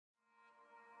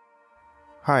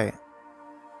Hi,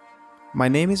 my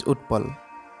name is Utpal,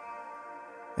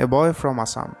 a boy from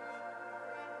Assam,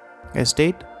 a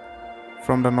state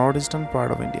from the northeastern part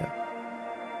of India,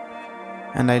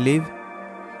 and I live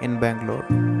in Bangalore.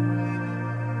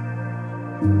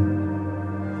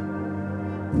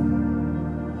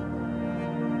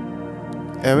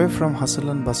 Away from hustle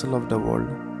and bustle of the world,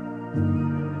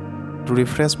 to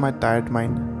refresh my tired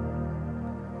mind,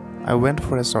 I went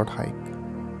for a short hike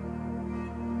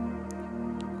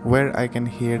where I can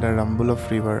hear the rumble of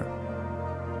river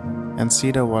and see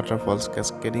the waterfalls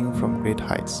cascading from great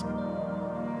heights.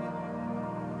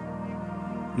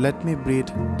 Let me breathe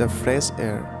the fresh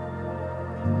air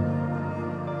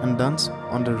and dance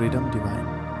on the rhythm divine.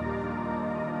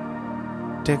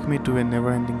 Take me to a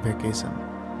never-ending vacation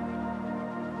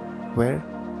where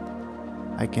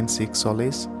I can seek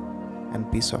solace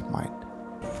and peace of mind.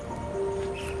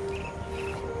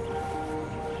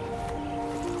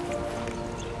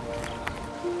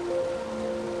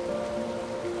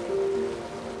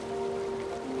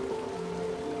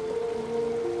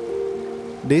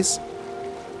 This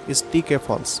is Thottikallu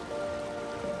Falls,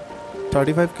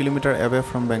 35 km away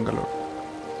from Bangalore.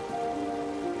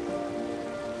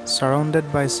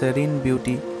 Surrounded by serene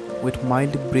beauty with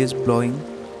mild breeze blowing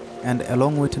and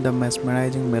along with the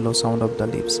mesmerizing mellow sound of the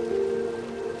leaves.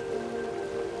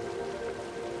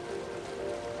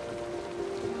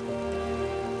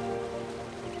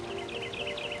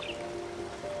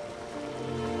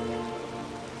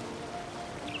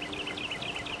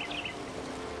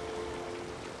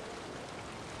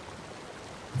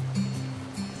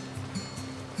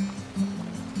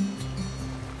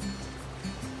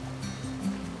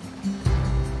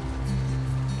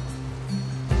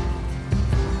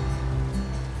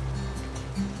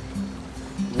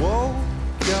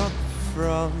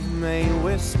 From a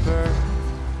whisper,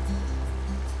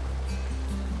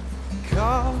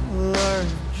 collared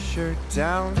shirt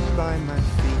down by my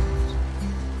feet,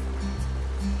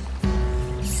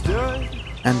 stood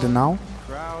And now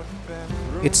crowd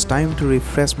bedroom, it's time to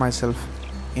refresh myself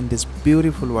in this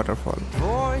beautiful waterfall.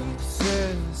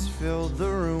 voices filled the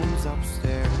rooms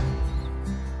upstairs.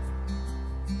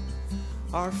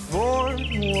 Our Ford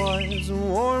was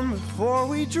warm before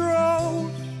we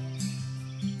drove.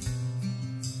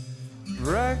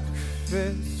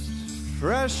 Breakfast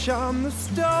fresh on the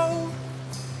stove.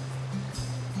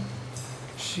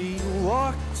 She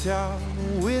walked out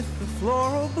with the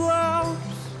floral blouse.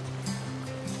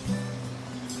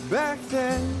 Back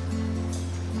then,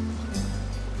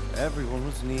 everyone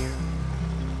was near.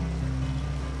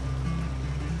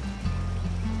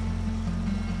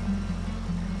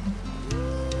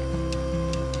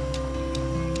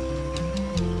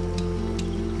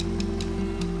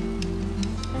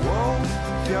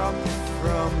 Up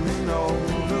from an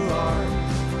old alarm,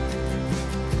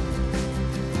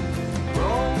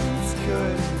 bones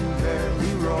could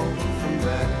barely roll from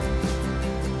bed.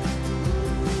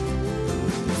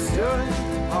 Stood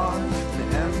on the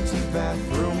empty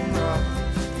bathroom rug,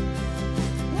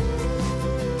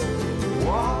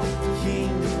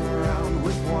 walking around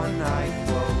with one eye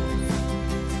closed.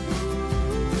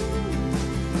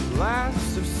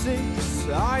 Last of 6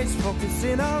 eyes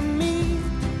focusing on me.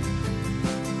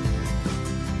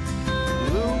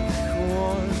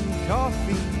 Lukewarm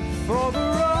coffee for the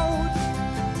road.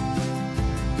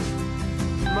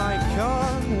 My car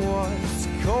was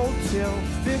cold till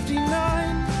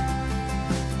 59.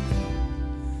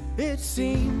 It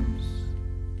seems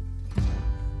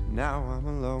now I'm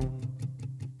alone.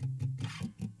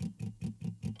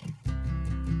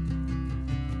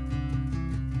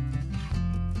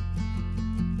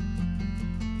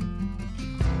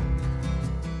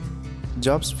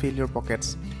 Jobs fill your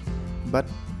pockets, but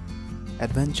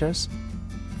adventures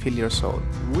fill your soul.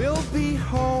 We'll be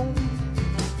home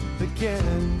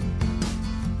again.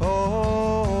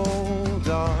 Hold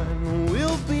on,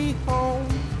 we'll be home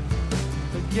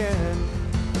again.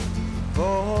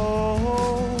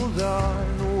 Hold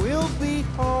on, we'll be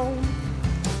home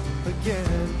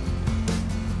again.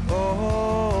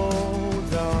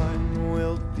 Hold on,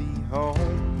 we'll be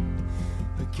home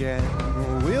again.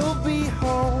 We'll be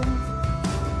home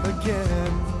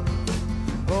again.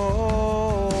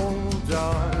 Hold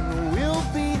on, we'll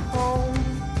be home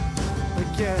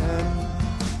again.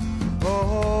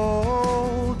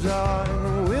 Hold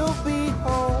on, we'll be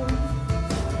home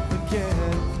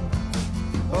again.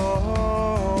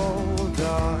 Hold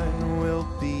on, we'll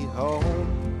be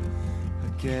home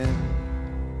again.